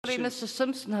Sorry, Mr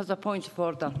Simpson has a point of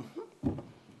order.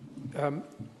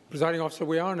 Presiding Officer,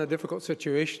 we are in a difficult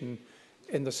situation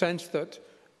in the sense that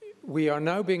we are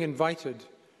now being invited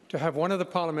to have one of the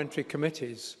parliamentary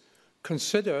committees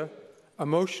consider a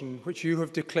motion which you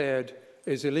have declared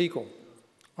is illegal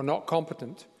or not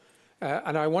competent.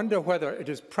 And I wonder whether it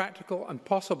is practical and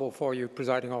possible for you,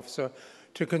 Presiding Officer,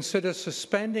 to consider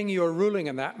suspending your ruling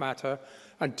in that matter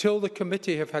until the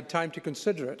committee have had time to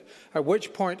consider it, at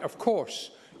which point, of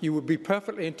course, you would be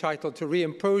perfectly entitled to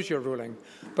reimpose your ruling,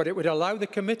 but it would allow the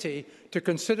committee to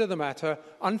consider the matter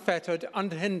unfettered,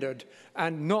 unhindered,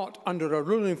 and not under a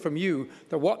ruling from you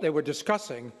that what they were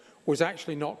discussing was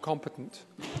actually not competent.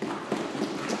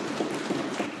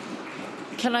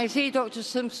 Can I say, Dr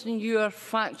Simpson, you are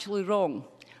factually wrong.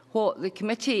 What the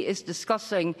committee is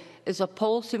discussing is a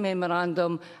policy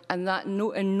memorandum, and that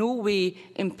in no way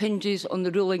impinges on the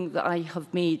ruling that I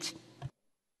have made.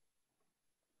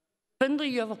 Brindley,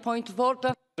 you have a point of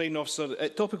order. Officer,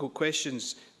 at topical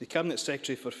questions, the Cabinet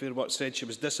Secretary for Fair Work said she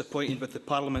was disappointed with the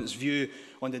Parliament's view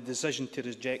on the decision to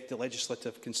reject the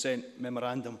legislative consent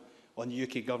memorandum on the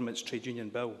UK Government's trade union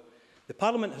bill. The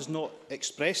Parliament has not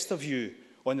expressed a view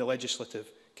on the legislative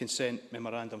consent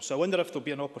memorandum, so I wonder if there will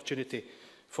be an opportunity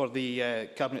for the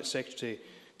Cabinet Secretary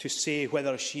to say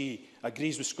whether she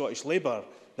agrees with Scottish Labour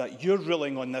that your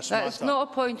ruling on this matter... That's not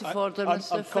a point of order,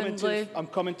 Mr Findlay. I'm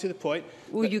coming to the point.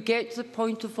 Will you get to the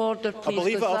point of order,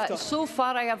 please? So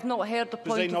far, I have not heard the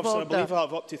point of order. I believe I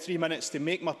have up to 3 minutes to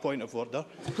make my point of order.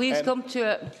 Please come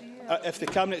to it. If the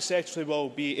Cabinet Secretary will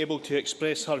be able to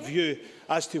express her view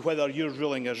as to whether your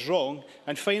ruling is wrong.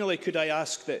 And finally, could I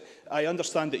ask that I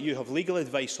understand that you have legal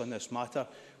advice on this matter.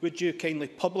 Would you kindly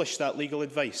publish that legal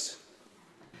advice?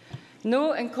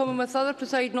 No, in common with other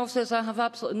presiding officers, I have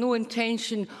absolutely no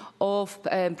intention of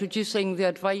producing the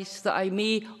advice that I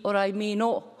may or I may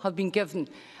not have been given.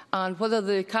 And whether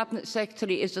the Cabinet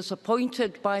Secretary is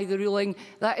disappointed by the ruling,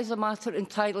 that is a matter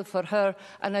entirely for her,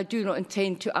 and I do not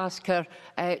intend to ask her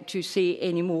to say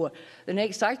any more. The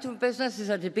next item of business is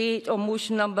a debate on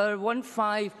motion number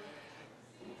 15.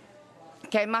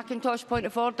 Ken McIntosh, point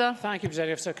of order. Thank you,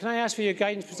 Presiding Officer. Can I ask for your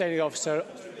guidance, Presiding Officer?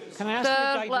 Can I ask for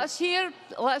your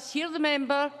guidance? Let's hear the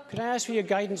member. Can I ask for your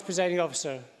guidance, Presiding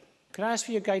Officer? Can I ask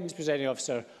for your guidance, Presiding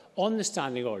Officer, on the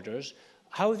standing orders,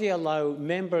 how they allow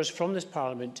members from this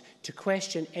Parliament to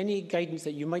question any guidance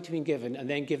that you might have been given and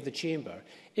then give the Chamber?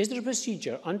 Is there a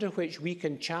procedure under which we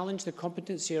can challenge the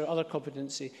competency or other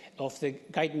competency of the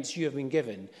guidance you have been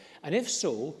given? And if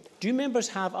so, do members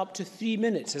have up to 3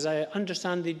 minutes, as I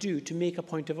understand they do, to make a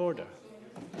point of order?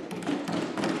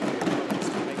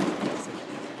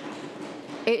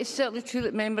 It is certainly true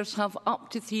that members have up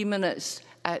to 3 minutes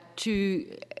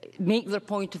to make their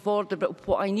point of order, but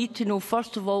what I need to know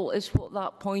first of all is what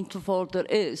that point of order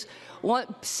is.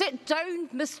 Sit down,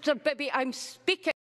 Mr Bibby, I'm speaking.